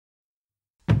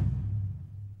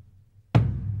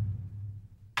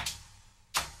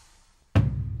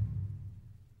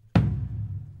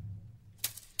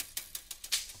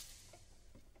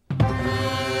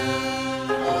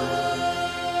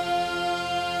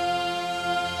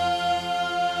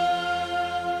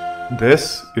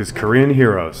This is Korean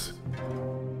Heroes.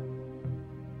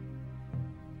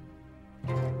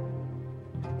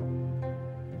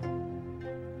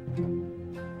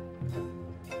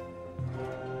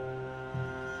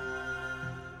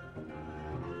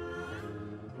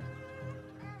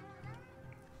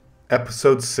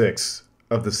 Episode 6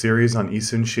 of the series on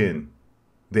Shin,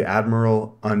 the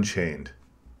Admiral Unchained.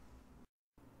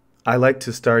 I like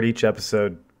to start each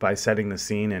episode by setting the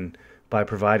scene and by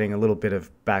providing a little bit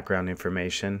of background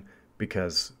information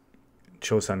because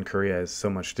Chosun Korea is so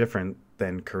much different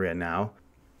than Korea now.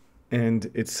 And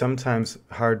it's sometimes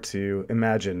hard to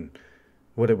imagine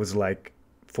what it was like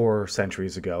 4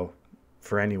 centuries ago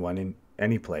for anyone in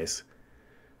any place.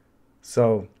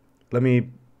 So let me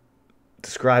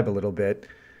describe a little bit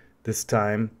this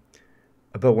time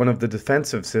about one of the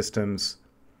defensive systems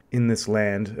in this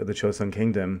land of the Chosun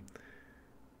Kingdom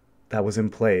that was in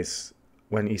place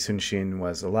when Shin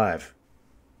was alive.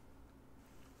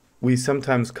 We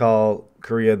sometimes call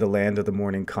Korea the land of the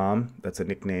morning calm. That's a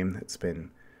nickname that's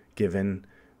been given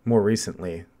more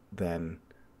recently than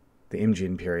the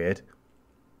Imjin period.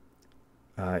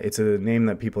 It's a name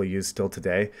that people use still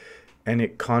today, and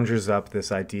it conjures up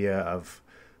this idea of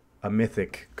a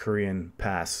mythic Korean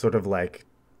past, sort of like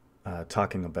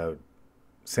talking about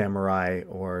samurai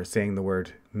or saying the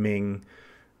word Ming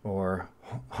or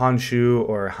Honshu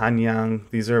or Hanyang.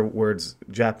 These are words,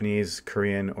 Japanese,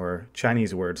 Korean, or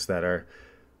Chinese words that are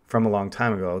from a long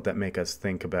time ago that make us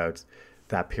think about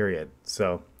that period.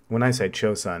 So when I say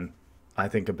Chosun, I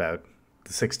think about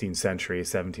the 16th century,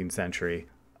 17th century,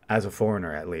 as a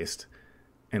foreigner at least.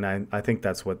 And I think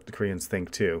that's what the Koreans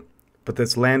think too. But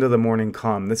this land of the morning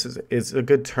calm, this is a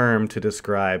good term to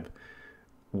describe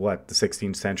what the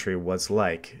 16th century was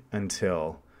like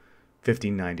until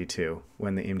 1592,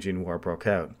 when the Imjin War broke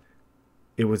out.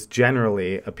 It was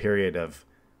generally a period of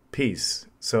peace.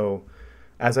 So,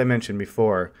 as I mentioned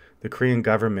before, the Korean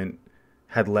government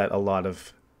had let a lot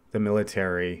of the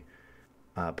military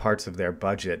parts of their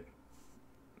budget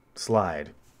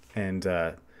slide, and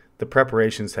the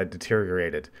preparations had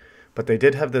deteriorated. But they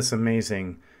did have this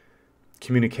amazing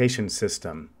communication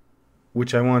system,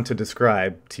 which I want to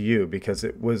describe to you because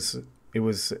it was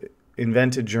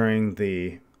invented during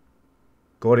the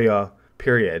Goryeo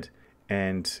period,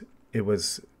 and it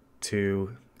was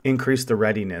to increase the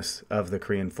readiness of the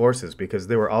Korean forces because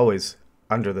they were always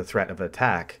under the threat of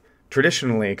attack.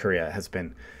 Traditionally, Korea has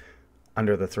been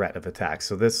under the threat of attack,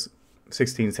 so this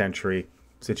 16th century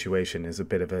situation is a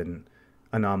bit of an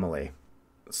anomaly.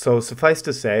 So suffice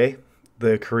to say,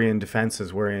 the Korean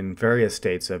defenses were in various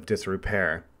states of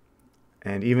disrepair,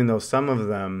 and even though some of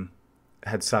them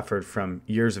had suffered from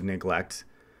years of neglect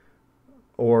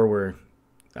or were,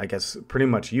 I guess, pretty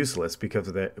much useless because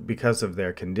of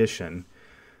their condition,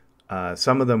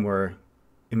 some of them were,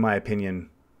 in my opinion,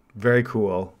 very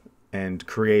cool and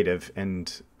creative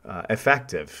and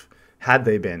effective had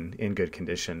they been in good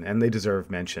condition, and they deserve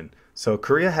mention. So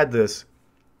Korea had this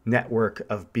network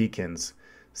of beacons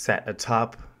set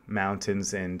atop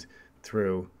mountains and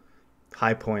through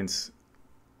high points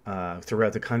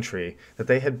throughout the country that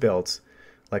they had built,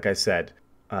 like I said,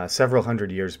 several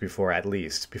hundred years before, at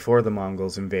least, before the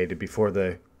Mongols invaded, before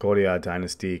the Goryeo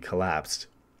dynasty collapsed.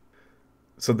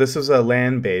 So this was a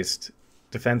land-based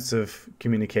defensive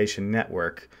communication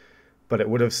network, but it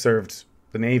would have served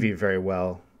the Navy very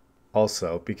well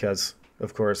also because,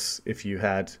 of course, if you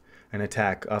had an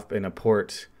attack up in a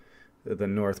port, the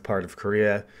north part of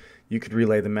Korea, you could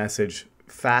relay the message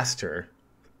faster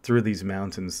through these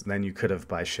mountains than you could have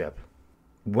by ship.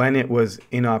 When it was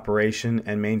in operation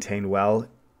and maintained well,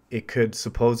 it could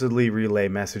supposedly relay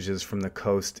messages from the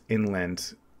coast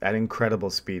inland at incredible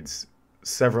speeds,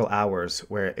 several hours,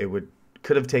 where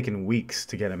could have taken weeks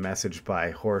to get a message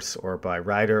by horse or by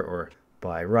rider or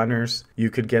by runners. You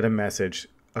could get a message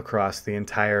across the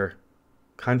entire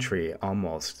country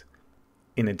almost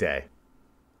in a day.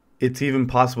 It's even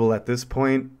possible at this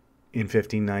point in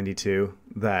 1592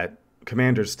 that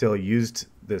commanders still used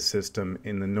this system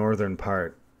in the northern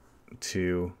part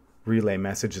to relay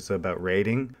messages about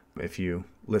raiding. If you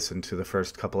listen to the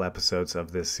first couple episodes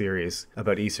of this series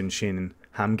about Shin,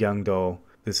 Hamgyongdo,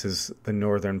 this is the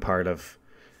northern part of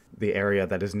the area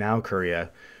that is now Korea.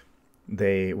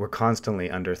 They were constantly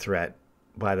under threat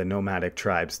by the nomadic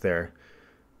tribes there.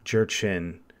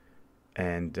 Jurchin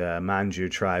and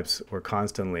Manju tribes were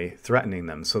constantly threatening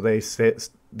them. So they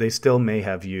still may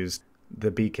have used the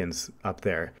beacons up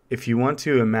there. If you want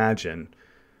to imagine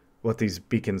what these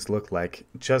beacons look like,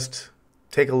 just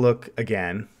take a look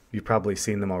again. You've probably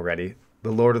seen them already.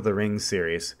 The Lord of the Rings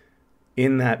series.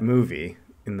 In that movie,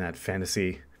 in that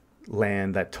fantasy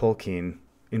land that Tolkien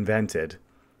invented,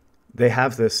 They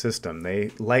have this system.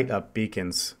 They light up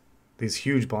beacons, these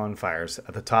huge bonfires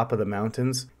at the top of the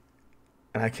mountains.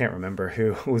 And I can't remember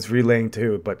who was relaying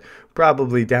to, but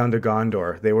probably down to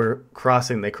Gondor.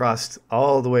 They crossed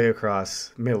all the way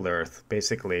across Middle Earth,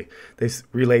 basically. They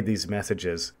relayed these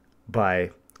messages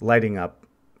by lighting up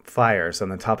fires on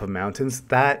the top of mountains.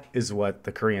 That is what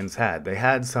the Koreans had. They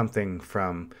had something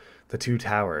from the Two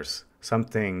Towers,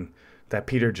 something that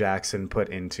Peter Jackson put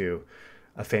into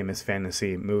a famous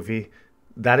fantasy movie.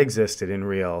 That existed in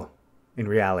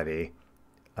reality.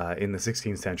 In the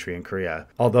 16th century in Korea.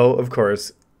 Although, of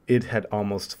course, it had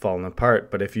almost fallen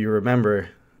apart. But if you remember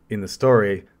in the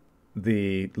story,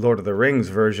 the Lord of the Rings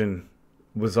version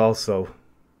was also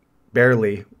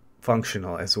barely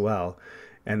functional as well.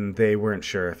 And they weren't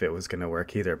sure if it was going to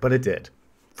work either. But it did.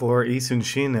 For Lee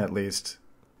Sun-shin, at least,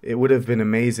 it would have been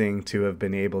amazing to have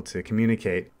been able to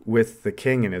communicate with the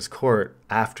king and his court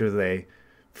after they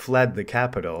fled the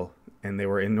capital and they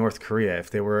were in North Korea, if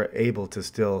they were able to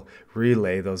still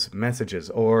relay those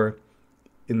messages, or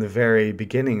in the very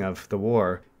beginning of the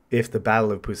war, if the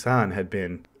Battle of Busan had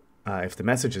been, if the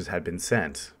messages had been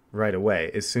sent right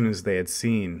away, as soon as they had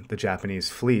seen the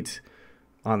Japanese fleet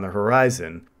on the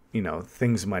horizon,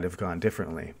 things might have gone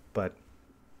differently, but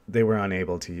they were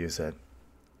unable to use it.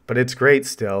 But it's great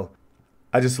still.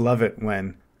 I just love it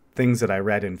when things that I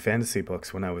read in fantasy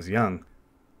books when I was young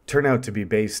turn out to be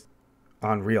based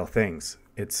on real things.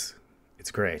 It's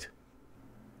great.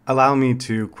 Allow me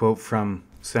to quote from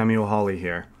Samuel Hawley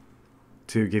here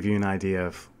to give you an idea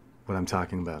of what I'm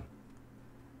talking about.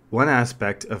 One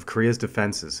aspect of Korea's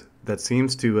defenses that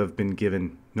seems to have been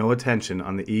given no attention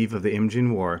on the eve of the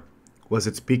Imjin War was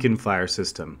its beacon fire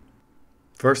system.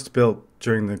 First built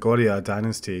during the Goryeo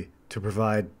dynasty to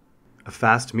provide a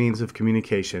fast means of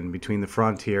communication between the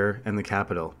frontier and the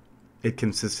capital, it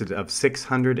consisted of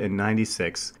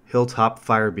 696 hilltop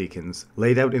fire beacons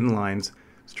laid out in lines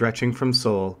stretching from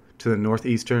Seoul to the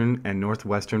northeastern and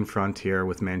northwestern frontier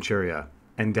with Manchuria,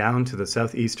 and down to the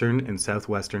southeastern and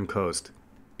southwestern coast.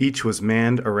 Each was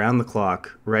manned around the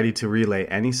clock, ready to relay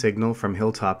any signal from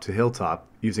hilltop to hilltop,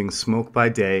 using smoke by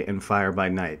day and fire by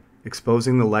night.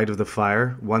 Exposing the light of the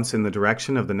fire, once in the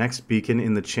direction of the next beacon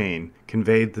in the chain,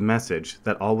 conveyed the message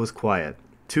that all was quiet.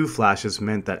 2 flashes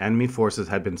meant that enemy forces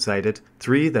had been sighted,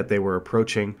 3 that they were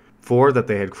approaching, 4 that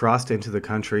they had crossed into the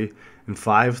country, and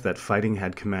 5 that fighting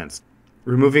had commenced.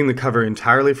 Removing the cover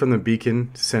entirely from the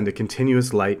beacon to send a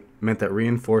continuous light meant that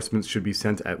reinforcements should be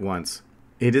sent at once.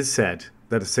 It is said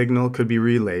that a signal could be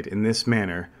relayed in this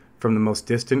manner from the most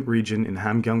distant region in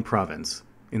Hamgyong province,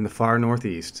 in the far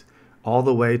northeast, all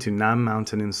the way to Nam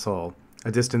Mountain in Seoul,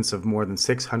 a distance of more than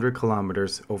 600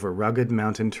 kilometers over rugged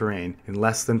mountain terrain in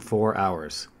less than 4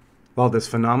 hours. While this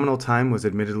phenomenal time was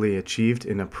admittedly achieved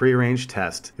in a prearranged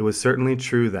test, it was certainly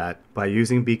true that, by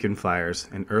using beacon fires,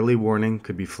 an early warning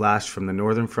could be flashed from the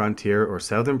northern frontier or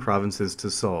southern provinces to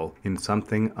Seoul in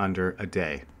something under a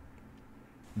day.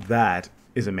 That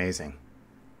is amazing.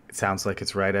 It sounds like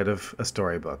it's right out of a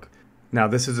storybook. Now,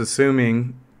 this is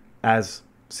assuming, as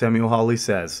Samuel Hawley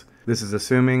says, this is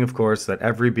assuming, of course, that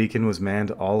every beacon was manned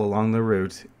all along the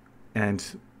route,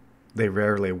 and they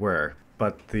rarely were,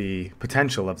 but the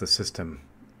potential of the system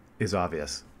is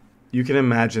obvious. You can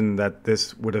imagine that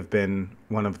this would have been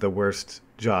one of the worst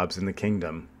jobs in the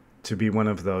kingdom, to be one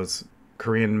of those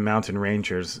Korean mountain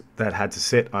rangers that had to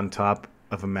sit on top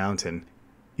of a mountain,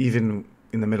 even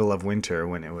in the middle of winter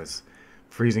when it was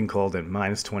freezing cold and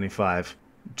minus 25,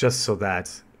 just so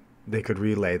that they could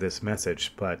relay this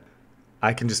message. But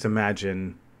I can just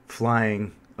imagine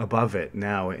flying above it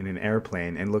now in an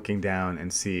airplane and looking down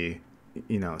and seeing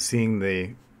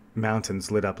the mountains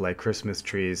lit up like Christmas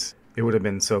trees. It would have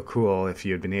been so cool if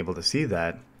you had been able to see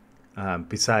that,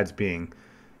 besides being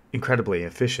incredibly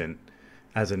efficient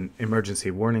as an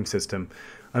emergency warning system.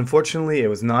 Unfortunately, it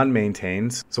was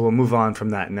non-maintained, so we'll move on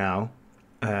from that now,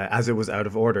 as it was out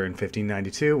of order in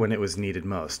 1592 when it was needed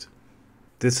most.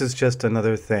 This is just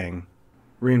another thing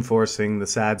reinforcing the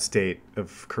sad state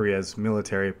of Korea's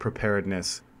military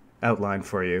preparedness outlined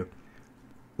for you.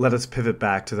 Let us pivot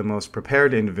back to the most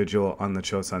prepared individual on the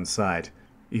Chosun side,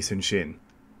 Lee Sun-shin.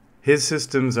 His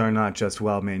systems are not just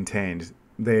well maintained,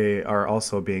 they are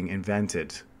also being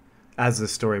invented as the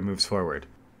story moves forward.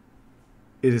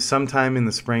 It is sometime in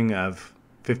the spring of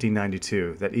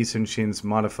 1592 that Lee Sun-shin's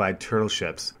modified turtle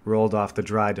ships rolled off the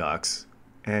dry docks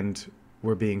and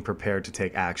were being prepared to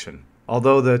take action.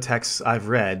 Although the texts I've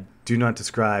read do not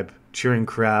describe cheering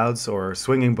crowds or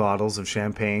swinging bottles of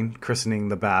champagne, christening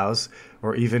the bows,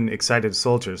 or even excited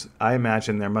soldiers, I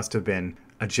imagine there must have been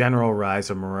a general rise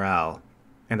of morale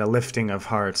and a lifting of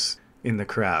hearts in the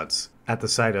crowds at the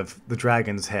sight of the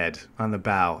dragon's head on the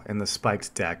bow and the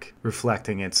spiked deck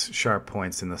reflecting its sharp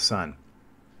points in the sun.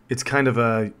 It's kind of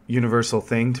a universal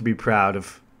thing to be proud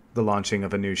of the launching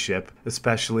of a new ship,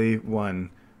 especially one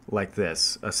like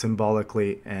this, a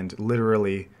symbolically and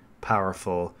literally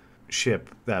powerful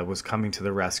ship that was coming to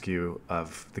the rescue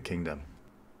of the kingdom.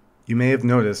 You may have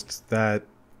noticed that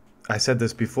I said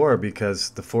this before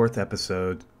because the 4th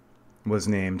episode was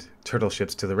named Turtle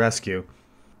Ships to the Rescue,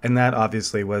 and that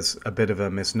obviously was a bit of a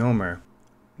misnomer.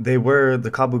 The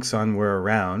Kabuksan were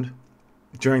around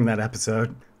during that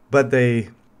episode, but they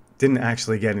didn't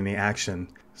actually get any action.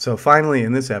 So finally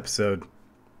in this episode,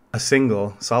 a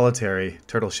single, solitary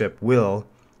turtle ship will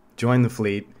join the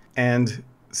fleet and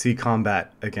see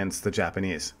combat against the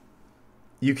Japanese.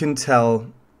 You can tell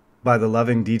by the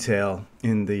loving detail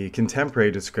in the contemporary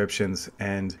descriptions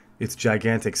and its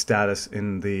gigantic status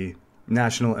in the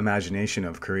national imagination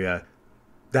of Korea.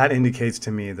 That indicates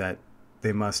to me that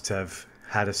they must have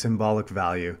had a symbolic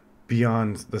value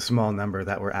beyond the small number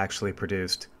that were actually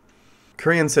produced.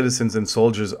 Korean citizens and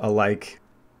soldiers alike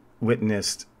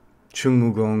witnessed Chung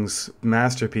Moo-gong's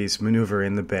masterpiece maneuver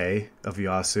in the Bay of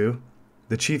Yasu.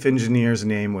 The chief engineer's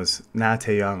name was Na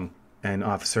Tae-young, an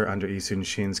officer under Lee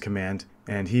Sun-shin's command,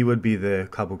 and he would be the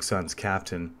Kabuksan's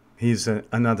captain. He's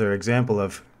another example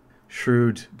of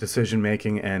shrewd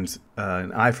decision-making and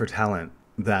an eye for talent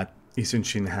that Lee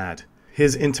Sun-shin had.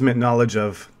 His intimate knowledge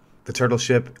of the turtle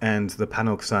ship and the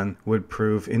Panoksan would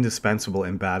prove indispensable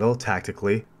in battle,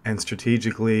 tactically, and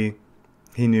strategically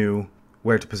he knew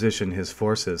where to position his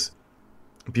forces.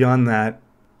 Beyond that,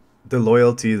 the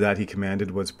loyalty that he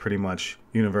commanded was pretty much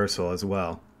universal as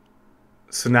well.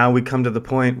 So now we come to the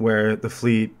point where the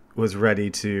fleet was ready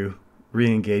to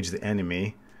re-engage the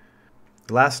enemy.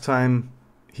 The last time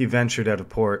he ventured out of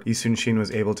port, Lee Sun-shin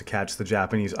was able to catch the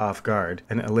Japanese off guard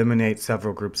and eliminate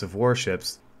several groups of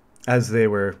warships as they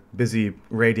were busy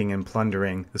raiding and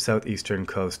plundering the southeastern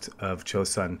coast of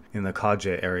Chosun in the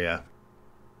Kaje area.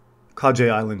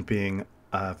 Kaje Island being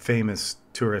a famous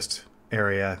tourist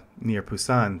area near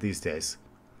Busan these days.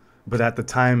 But at the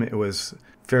time it was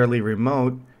fairly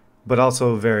remote, but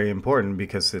also very important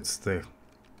because it's the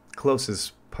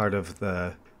closest part of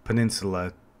the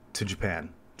peninsula to Japan.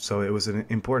 So it was an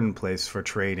important place for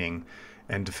trading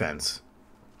and defense.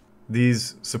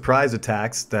 These surprise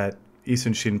attacks that Lee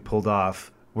Sun-shin pulled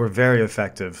off were very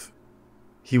effective.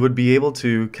 He would be able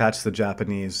to catch the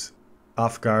Japanese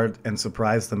off guard and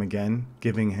surprise them again,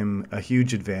 giving him a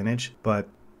huge advantage, but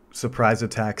surprise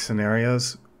attack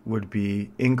scenarios would be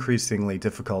increasingly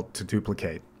difficult to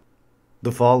duplicate.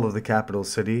 The fall of the capital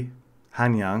city,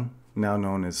 Hanyang, now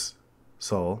known as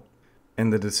Seoul,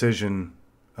 and the decision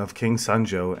of King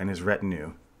Sanjo and his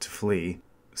retinue to flee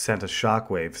sent a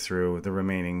shockwave through the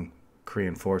remaining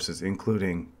Korean forces,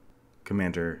 including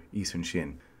Commander Lee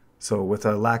Sun-shin. So with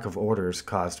a lack of orders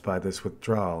caused by this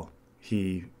withdrawal,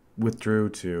 he withdrew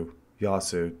to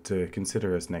Yasu to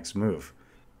consider his next move.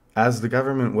 As the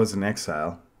government was in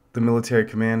exile, the military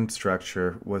command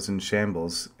structure was in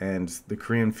shambles, and the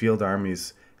Korean field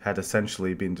armies had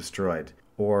essentially been destroyed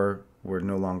or were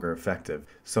no longer effective.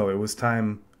 So it was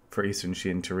time for Lee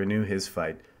Sun-shin to renew his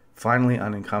fight, finally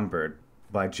unencumbered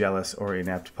by jealous or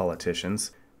inept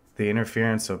politicians, the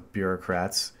interference of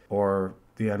bureaucrats, or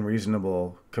the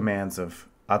unreasonable commands of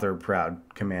other proud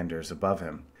commanders above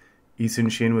him. Lee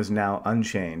Sun-shin was now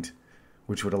unchained,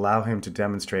 which would allow him to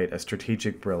demonstrate a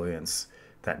strategic brilliance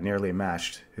that nearly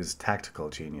matched his tactical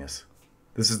genius.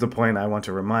 This is the point I want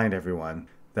to remind everyone,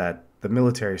 that the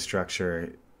military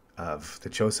structure of the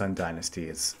Chosun dynasty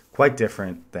is quite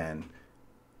different than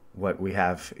what we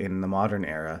have in the modern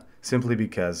era, simply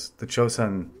because the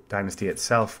Chosun dynasty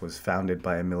itself was founded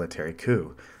by a military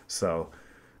coup. So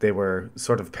they were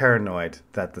sort of paranoid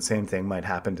that the same thing might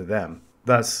happen to them.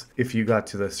 Thus, if you got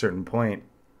to a certain point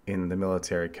in the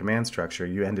military command structure,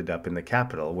 you ended up in the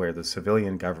capital where the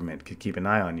civilian government could keep an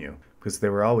eye on you, because they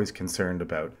were always concerned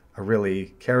about a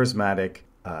really charismatic,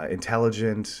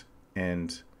 intelligent,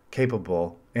 and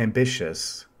capable,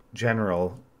 ambitious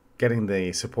general getting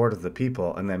the support of the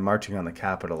people and then marching on the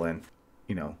capital and,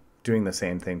 doing the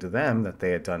same thing to them that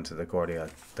they had done to the Goryeo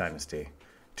dynasty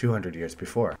 200 years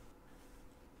before.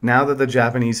 Now that the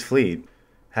Japanese fleet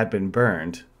had been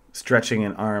burned, stretching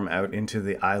an arm out into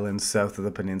the islands south of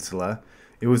the peninsula,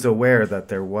 it was aware that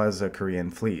there was a Korean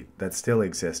fleet that still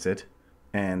existed,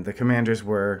 and the commanders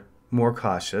were more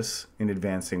cautious in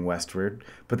advancing westward,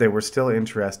 but they were still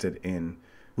interested in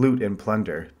loot and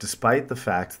plunder, despite the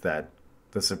fact that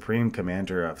the supreme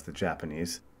commander of the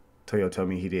Japanese,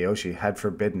 Toyotomi Hideyoshi, had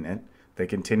forbidden it. They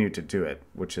continued to do it,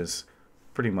 which is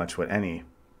pretty much what any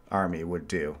army would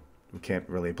do. We can't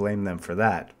really blame them for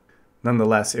that.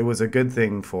 Nonetheless, it was a good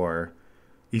thing for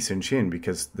Shin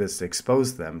because this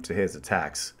exposed them to his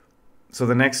attacks. So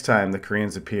the next time the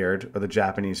Koreans appeared or the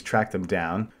Japanese tracked them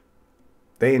down,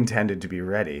 they intended to be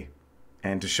ready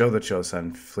and to show the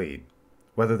Chosun fleet,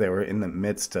 whether they were in the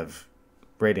midst of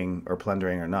raiding or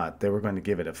plundering or not, they were going to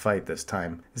give it a fight this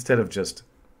time instead of just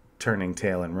turning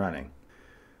tail and running.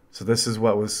 So this is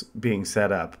what was being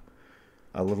set up,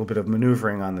 a little bit of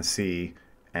maneuvering on the sea,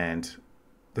 and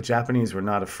the Japanese were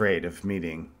not afraid of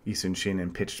meeting Shin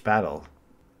in pitched battle.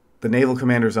 The naval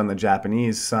commanders on the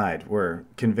Japanese side were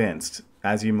convinced,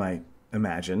 as you might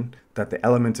imagine, that the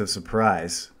element of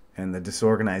surprise and the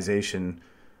disorganization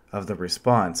of the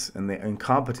response and the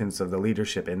incompetence of the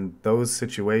leadership in those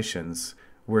situations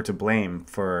were to blame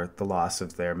for the loss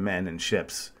of their men and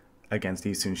ships against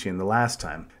Shin the last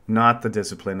time, not the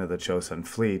discipline of the Chosun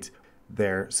fleet,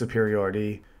 their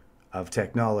superiority of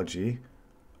technology,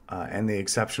 and the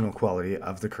exceptional quality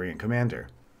of the Korean commander.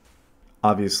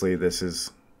 Obviously, this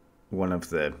is one of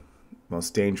the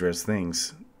most dangerous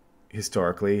things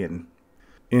historically and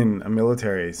in a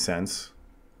military sense,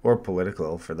 or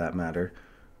political for that matter,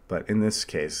 but in this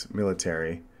case,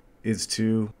 military, is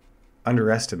to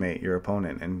underestimate your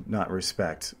opponent and not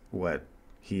respect what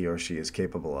he or she is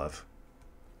capable of.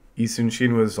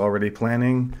 Shin was already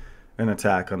planning an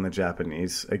attack on the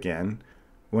Japanese again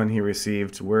when he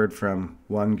received word from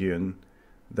Wongyun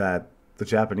that the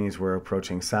Japanese were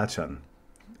approaching Sachon.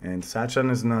 And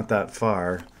Sachon is not that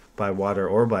far by water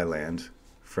or by land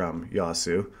from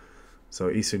Yasu,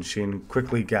 so Shin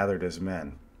quickly gathered his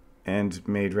men and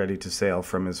made ready to sail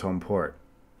from his home port.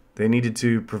 They needed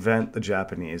to prevent the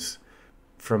Japanese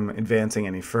from advancing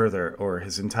any further, or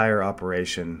his entire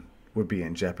operation would be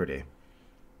in jeopardy.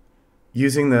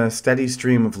 Using the steady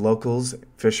stream of locals,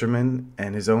 fishermen,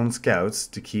 and his own scouts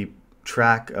to keep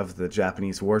track of the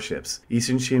Japanese warships,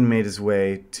 Shin made his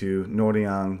way to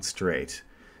Noryang Strait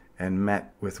and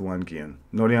met with Wongyun.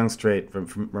 Noryang Strait,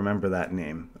 remember that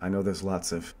name. I know there's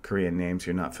lots of Korean names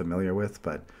you're not familiar with,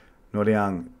 but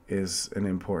Noryang is an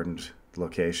important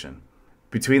location.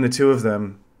 Between the two of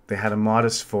them, they had a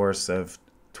modest force of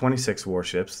 26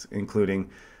 warships, including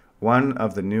one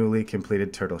of the newly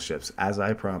completed turtle ships, as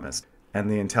I promised. And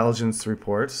the intelligence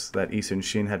reports that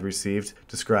Shin had received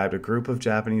described a group of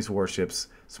Japanese warships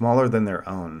smaller than their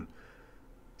own,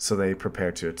 so they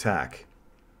prepared to attack.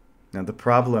 Now the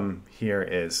problem here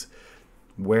is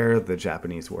where the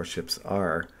Japanese warships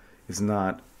are is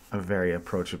not a very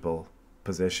approachable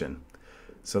position.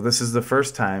 So this is the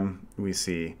first time we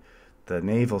see the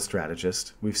naval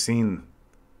strategist. We've seen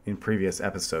in previous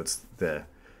episodes the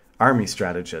army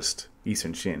strategist,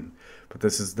 Shin, but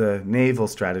this is the naval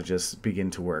strategist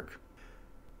begin to work.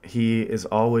 He is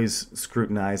always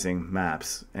scrutinizing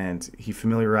maps, and he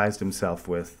familiarized himself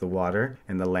with the water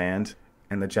and the land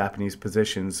and the Japanese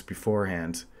positions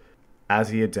beforehand, as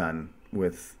he had done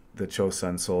with the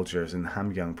Chosun soldiers in the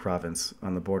Hamgyong province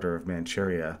on the border of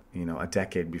Manchuria, a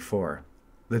decade before.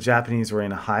 The Japanese were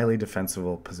in a highly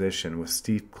defensible position with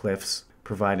steep cliffs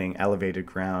providing elevated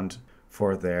ground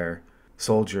for their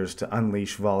soldiers to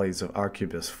unleash volleys of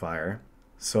arquebus fire.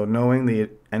 So knowing the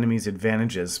enemy's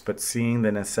advantages but seeing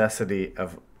the necessity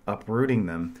of uprooting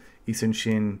them,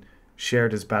 Shin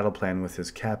shared his battle plan with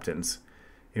his captains.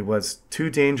 It was too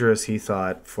dangerous, he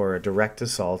thought, for a direct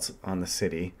assault on the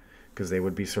city, because they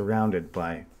would be surrounded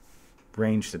by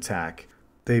ranged attack.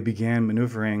 They began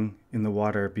maneuvering in the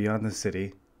water beyond the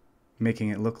city, making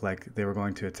it look like they were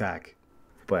going to attack,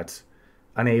 but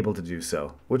unable to do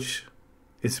so, which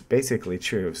is basically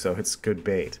true, so it's good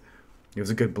bait. It was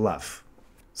a good bluff.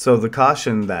 So the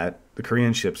caution that the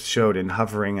Korean ships showed in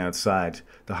hovering outside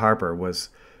the harbor was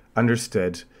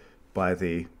understood by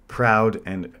the proud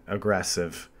and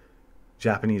aggressive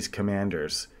Japanese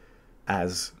commanders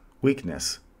as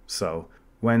weakness. So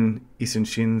when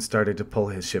Shin started to pull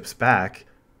his ships back,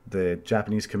 the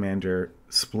Japanese commander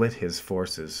split his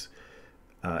forces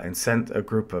and sent a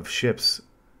group of ships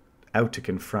out to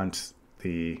confront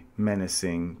the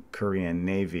menacing Korean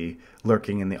navy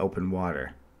lurking in the open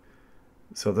water.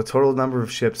 So the total number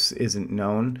of ships isn't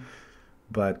known,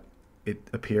 but it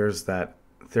appears that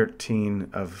 13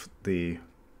 of the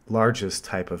largest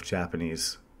type of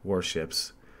Japanese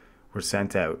warships were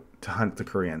sent out to hunt the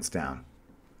Koreans down.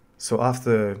 So off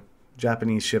the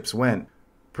Japanese ships went,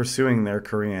 pursuing their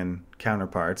Korean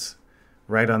counterparts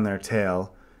right on their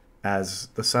tail as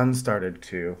the sun started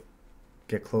to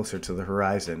get closer to the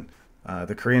horizon.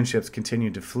 The Korean ships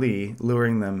continued to flee,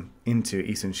 luring them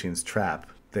into Shin's trap.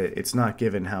 It's not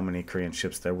given how many Korean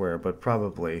ships there were, but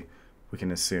probably we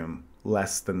can assume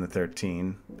less than the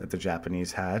 13 that the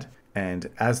Japanese had. And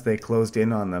as they closed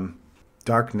in on them,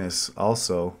 darkness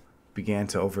also began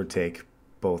to overtake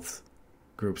both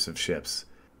groups of ships.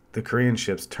 The Korean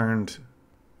ships turned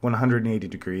 180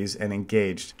 degrees and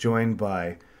engaged, joined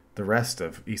by the rest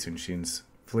of Isun Shin's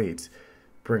fleet,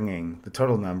 bringing the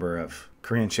total number of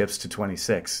Korean ships to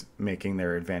 26, making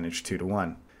their advantage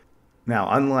 2-1. Now,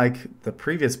 unlike the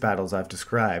previous battles I've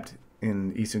described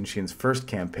in Isun Shin's first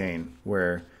campaign,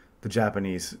 where the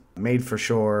Japanese made for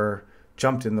shore,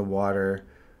 jumped in the water,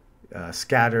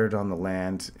 scattered on the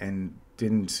land, and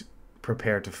didn't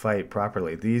prepare to fight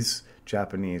properly, these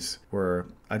Japanese were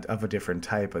of a different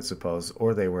type, I suppose,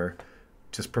 or they were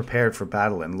just prepared for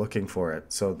battle and looking for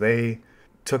it. So they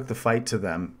took the fight to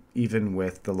them, even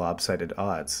with the lopsided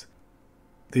odds.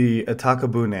 The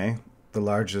Atakabune, the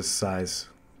largest size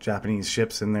Japanese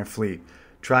ships in their fleet,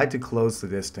 tried to close the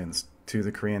distance to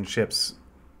the Korean ships,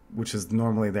 which is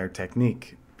normally their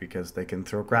technique, because they can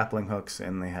throw grappling hooks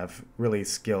and they have really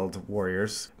skilled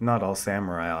warriors. Not all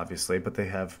samurai, obviously, but they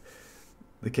have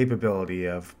the capability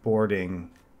of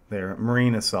boarding. Their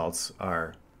marine assaults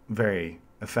are very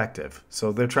effective.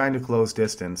 So they're trying to close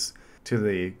distance to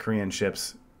the Korean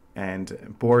ships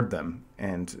and board them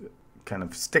and kind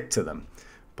of stick to them.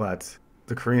 But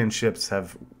the Korean ships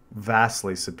have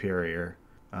vastly superior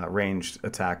ranged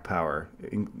attack power,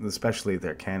 especially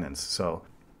their cannons. So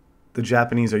the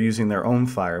Japanese are using their own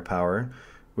firepower,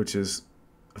 which is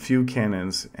a few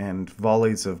cannons and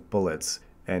volleys of bullets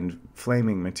and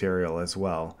flaming material as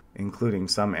well, including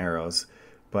some arrows.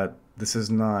 But this is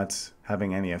not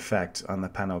having any effect on the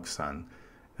Panoksan,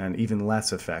 and even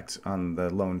less effect on the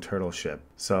lone turtle ship.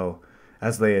 So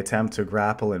as they attempt to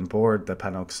grapple and board the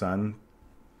Panoksan,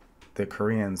 the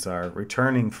Koreans are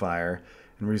returning fire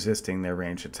and resisting their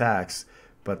ranged attacks,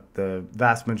 but the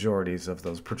vast majorities of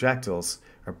those projectiles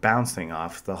are bouncing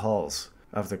off the hulls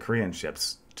of the Korean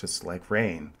ships, just like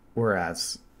rain,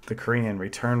 whereas the Korean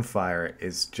return fire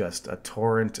is just a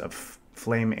torrent of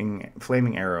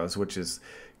flaming arrows, which is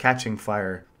catching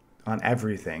fire on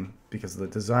everything, because the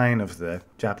design of the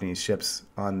Japanese ships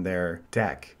on their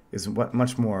deck is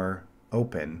much more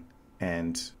open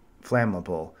and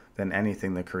flammable than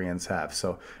anything the Koreans have.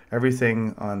 So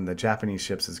everything on the Japanese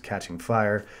ships is catching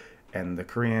fire, and the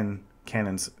Korean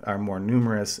cannons are more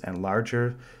numerous and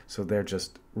larger, so they're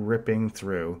just ripping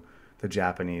through the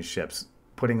Japanese ships,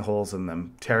 putting holes in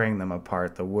them, tearing them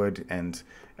apart. The wood and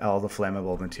all the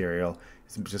flammable material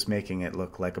is just making it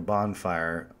look like a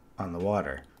bonfire on the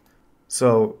water.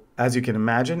 So, as you can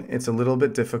imagine, it's a little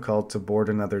bit difficult to board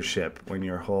another ship when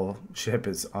your whole ship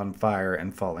is on fire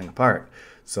and falling apart.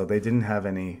 So they didn't have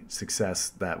any success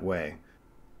that way.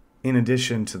 In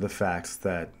addition to the fact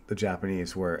that the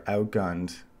Japanese were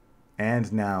outgunned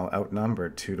and now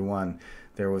outnumbered 2-1,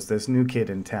 there was this new kid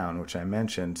in town, which I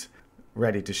mentioned,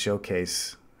 ready to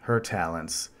showcase her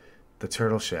talents, the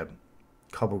turtle ship,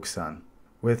 Kobuksan.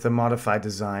 With a modified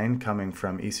design coming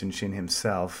from Isun Shin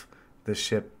himself, the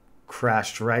ship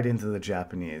crashed right into the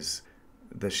Japanese.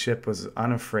 The ship was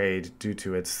unafraid due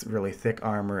to its really thick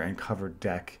armor and covered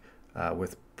deck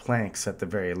with planks at the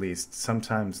very least.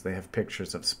 Sometimes they have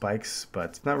pictures of spikes,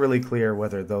 but it's not really clear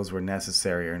whether those were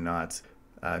necessary or not.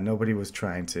 Nobody was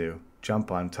trying to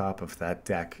jump on top of that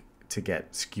deck to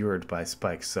get skewered by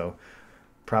spikes, so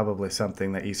probably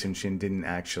something that Isun Shin didn't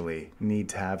actually need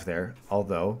to have there,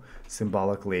 although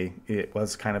symbolically it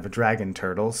was kind of a dragon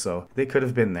turtle, so they could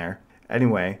have been there.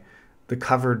 Anyway, the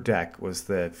covered deck was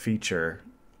the feature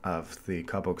of the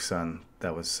Kobuksan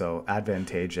that was so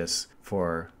advantageous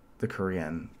for the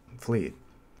Korean fleet.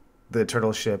 The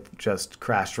turtle ship just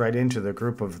crashed right into the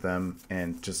group of them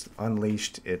and just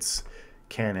unleashed its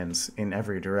cannons in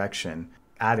every direction,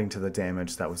 adding to the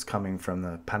damage that was coming from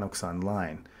the Panoksan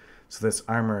line. So this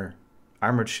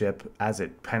armored ship, as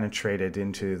it penetrated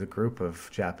into the group of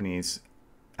Japanese,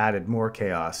 added more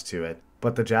chaos to it.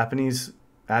 But the Japanese,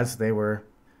 as they were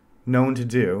known to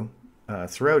do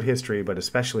throughout history, but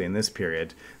especially in this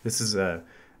period, this is an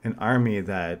army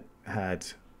that had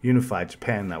unified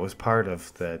Japan, that was part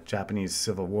of the Japanese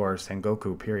Civil War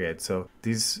Sengoku period. So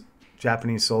these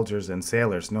Japanese soldiers and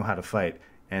sailors know how to fight,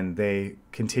 and they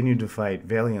continued to fight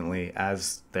valiantly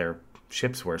as their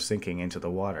ships were sinking into the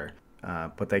water.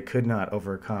 But they could not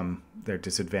overcome their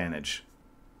disadvantage.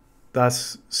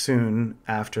 Thus, soon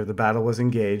after the battle was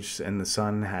engaged and the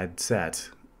sun had set,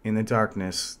 in the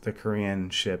darkness, the Korean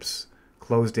ships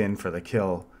closed in for the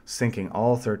kill, sinking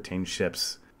all 13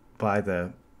 ships by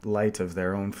the light of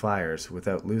their own fires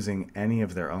without losing any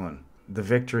of their own. The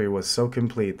victory was so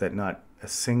complete that not a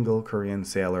single Korean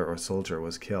sailor or soldier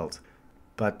was killed.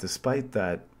 But despite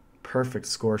that perfect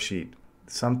score sheet,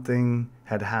 something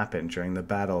had happened during the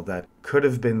battle that could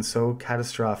have been so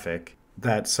catastrophic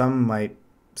that some might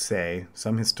say,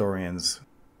 some historians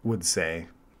would say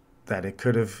that it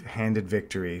could have handed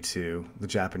victory to the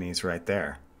Japanese right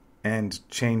there and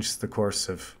changed the course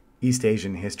of East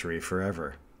Asian history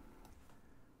forever.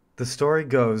 The story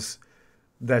goes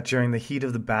that during the heat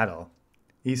of the battle,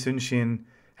 Yi Sun-shin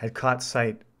had caught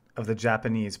sight of the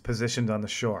Japanese positioned on the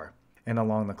shore and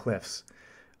along the cliffs.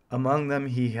 Among them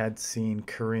he had seen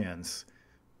Koreans,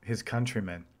 his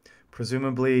countrymen.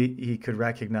 Presumably he could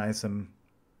recognize them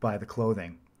by the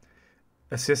clothing,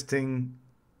 assisting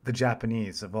the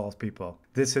Japanese, of all people.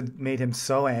 This had made him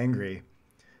so angry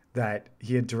that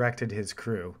he had directed his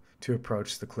crew to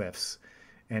approach the cliffs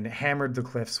and hammered the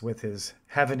cliffs with his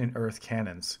heaven and earth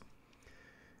cannons.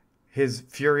 His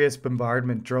furious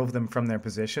bombardment drove them from their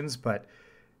positions, but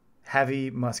heavy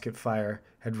musket fire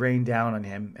had rained down on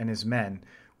him and his men,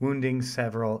 wounding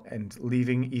several and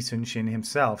leaving Yi Sun-shin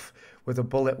himself with a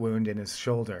bullet wound in his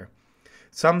shoulder.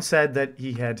 Some said that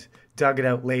he had dug it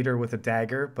out later with a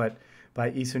dagger, but by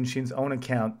Yi Sun-shin's own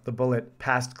account, the bullet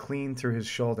passed clean through his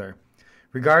shoulder.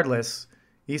 Regardless,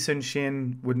 Yi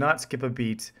Sun-shin would not skip a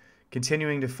beat,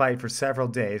 continuing to fight for several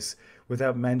days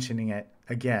without mentioning it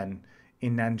again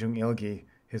in Nanjung Ilgi,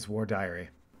 his war diary.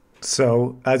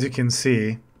 So, as you can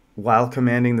see, while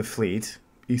commanding the fleet,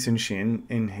 Yi Sun-shin,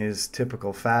 in his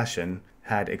typical fashion,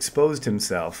 had exposed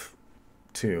himself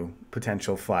to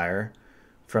potential fire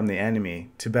from the enemy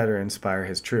to better inspire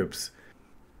his troops.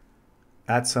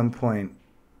 At some point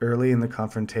early in the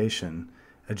confrontation,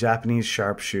 a Japanese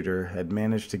sharpshooter had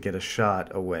managed to get a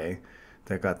shot away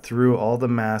that got through all the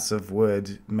mass of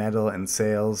wood, metal, and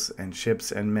sails and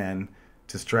ships and men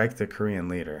to strike the Korean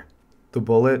leader. The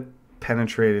bullet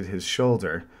penetrated his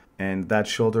shoulder, and that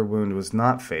shoulder wound was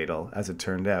not fatal, as it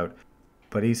turned out,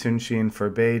 but Yi Sun-shin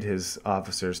forbade his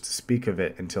officers to speak of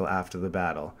it until after the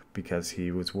battle, because he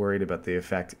was worried about the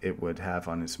effect it would have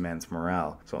on his men's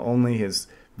morale. So only his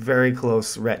very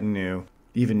close retinue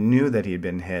even knew that he had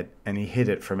been hit, and he hid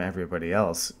it from everybody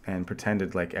else and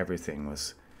pretended like everything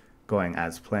was going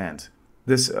as planned.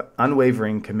 This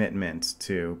unwavering commitment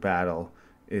to battle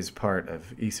is part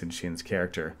of Yi Sun-shin's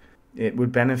character. It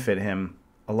would benefit him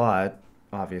a lot,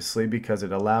 obviously, because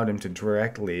it allowed him to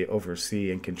directly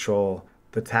oversee and control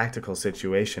the tactical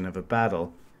situation of a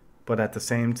battle, but at the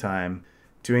same time,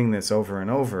 doing this over and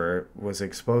over was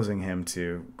exposing him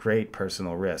to great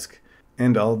personal risk.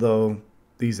 And although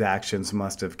these actions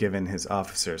must have given his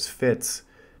officers fits,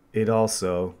 it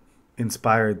also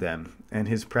inspired them, and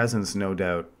his presence, no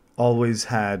doubt, always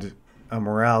had a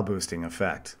morale-boosting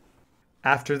effect.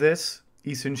 After this,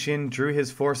 Yi Sun-shin drew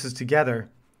his forces together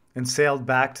and sailed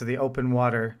back to the open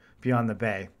water beyond the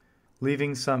bay,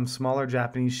 leaving some smaller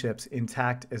Japanese ships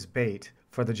intact as bait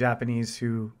for the Japanese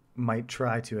who might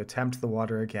try to attempt the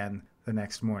water again the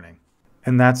next morning.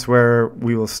 And that's where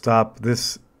we will stop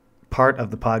this part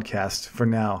of the podcast for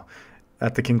now,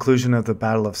 at the conclusion of the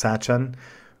Battle of Sachin.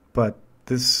 But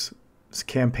this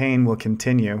campaign will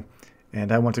continue,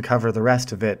 and I want to cover the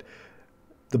rest of it.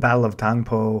 The Battle of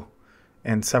Dangpo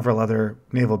and several other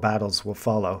naval battles will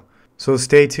follow. So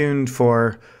stay tuned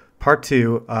for part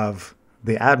 2 of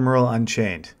the Admiral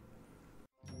Unchained.